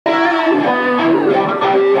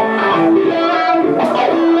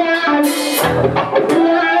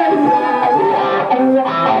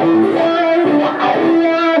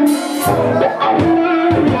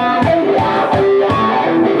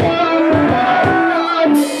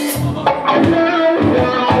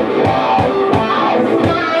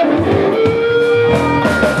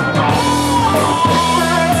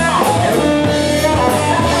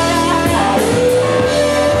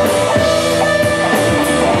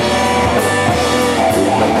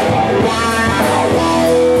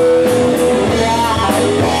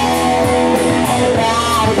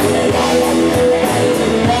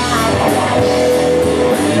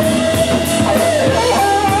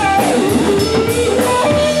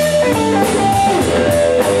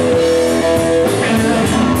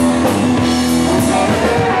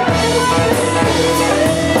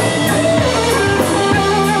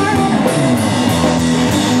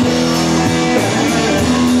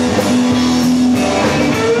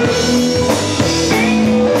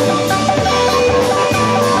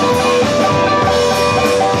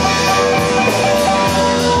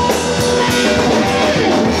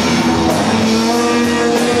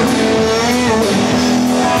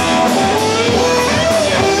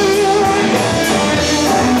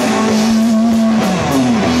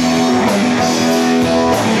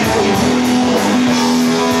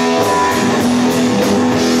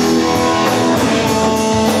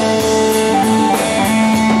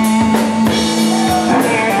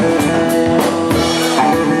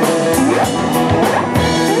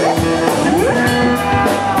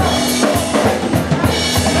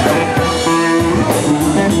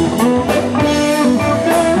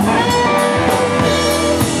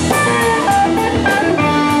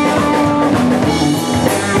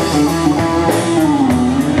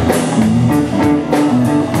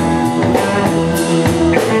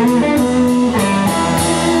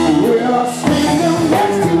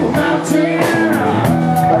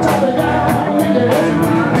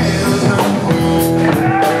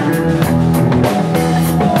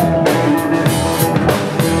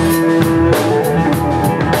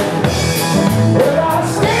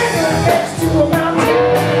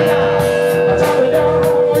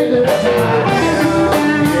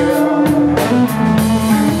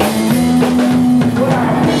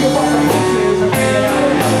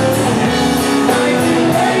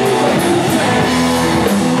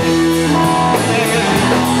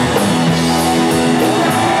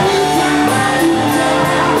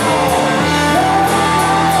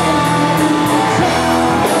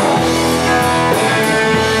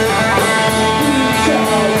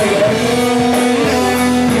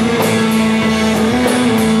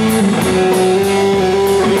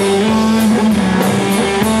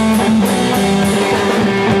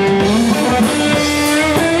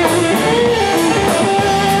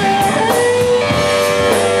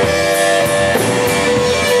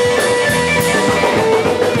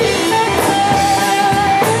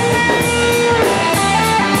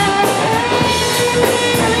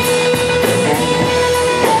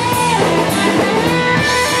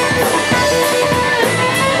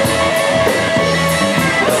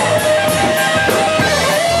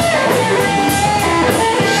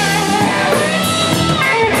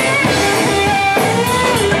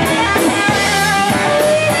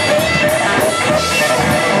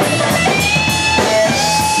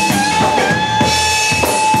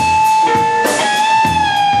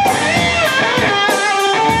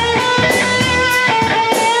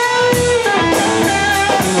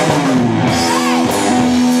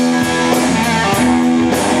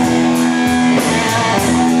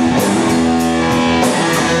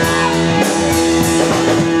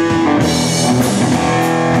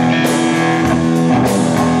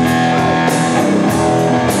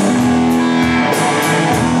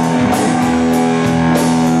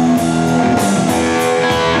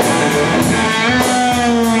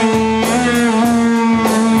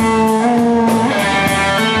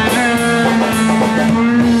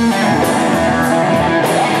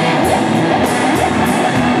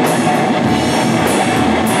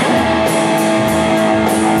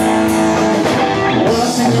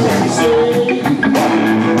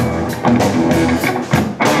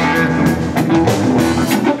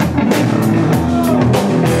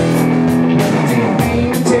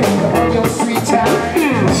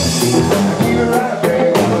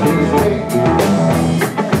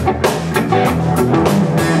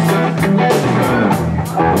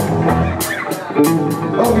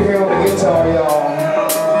over here on the guitar, y'all.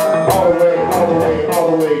 All the way, all the way, all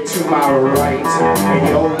the way to my right. And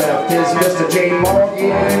your left is Mr. J.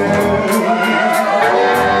 Morgan.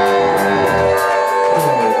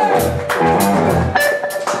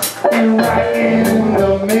 Right in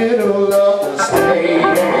the middle of the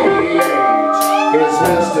stage is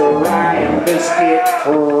Mr. Ryan Biscuit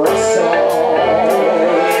Russell.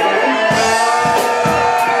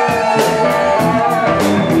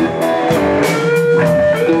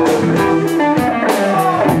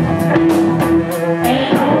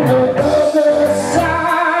 And on the other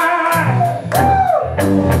side,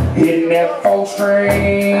 hitting that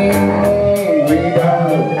 4-string, we got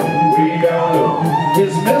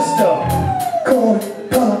is Mr.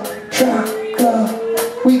 Treehugger.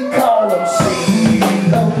 We call him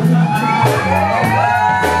CeeLo.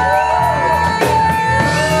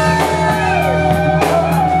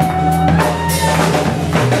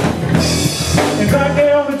 And back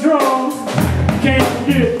there on the drums, can't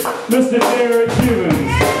forget Mr. Derek Hughes.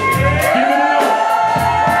 Give it up.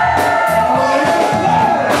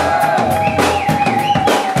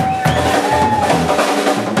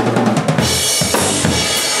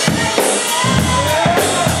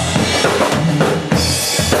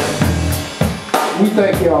 We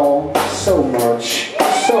thank y'all so much,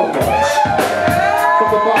 from the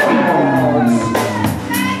bottom of our hearts,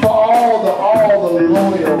 for all the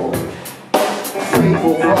loyal,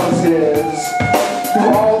 faithful Fuzzheads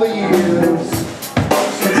through all the years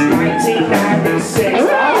since 1996.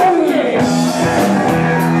 Oh yeah!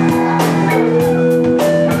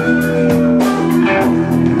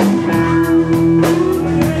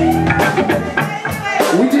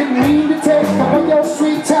 We didn't mean to take all your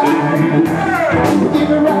sweet time. Give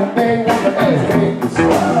it right back on the edge.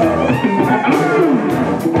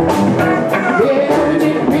 Yeah, we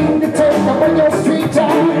didn't mean to take up on your street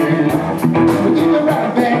time. Give it right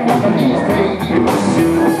back on the knees, baby.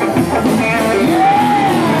 Yeah!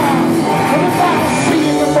 Everybody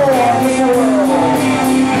singing the boys in the world.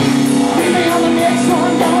 Maybe on the next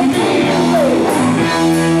one, don't be alone.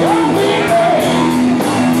 Don't be alone.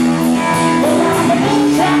 But I'm a good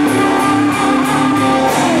child.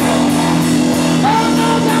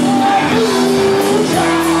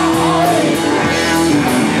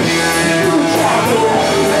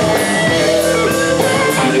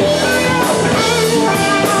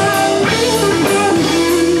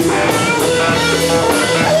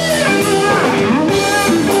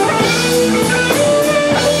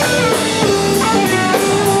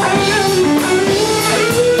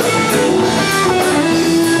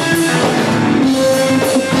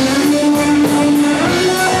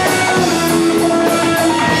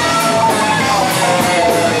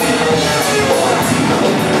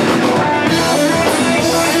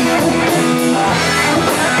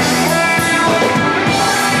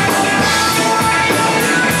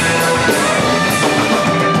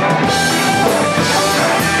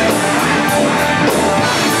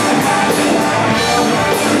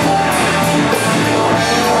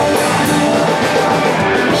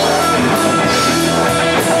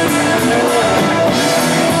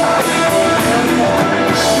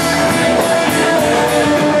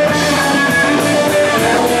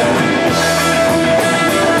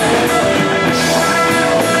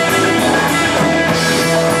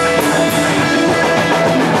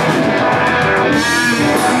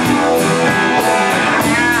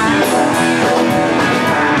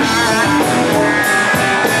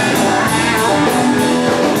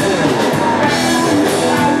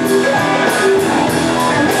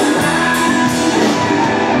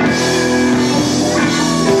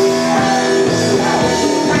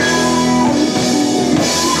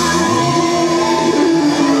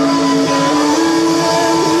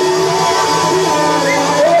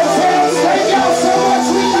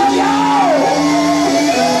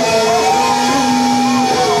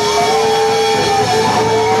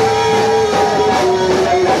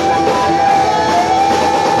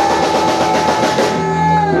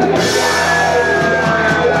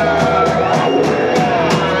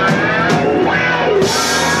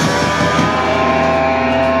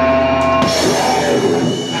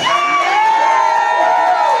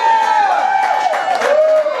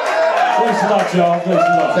 Thanks a lot, y'all. Thanks a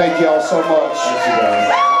lot. Thank y'all so much. Thank you,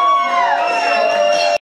 guys.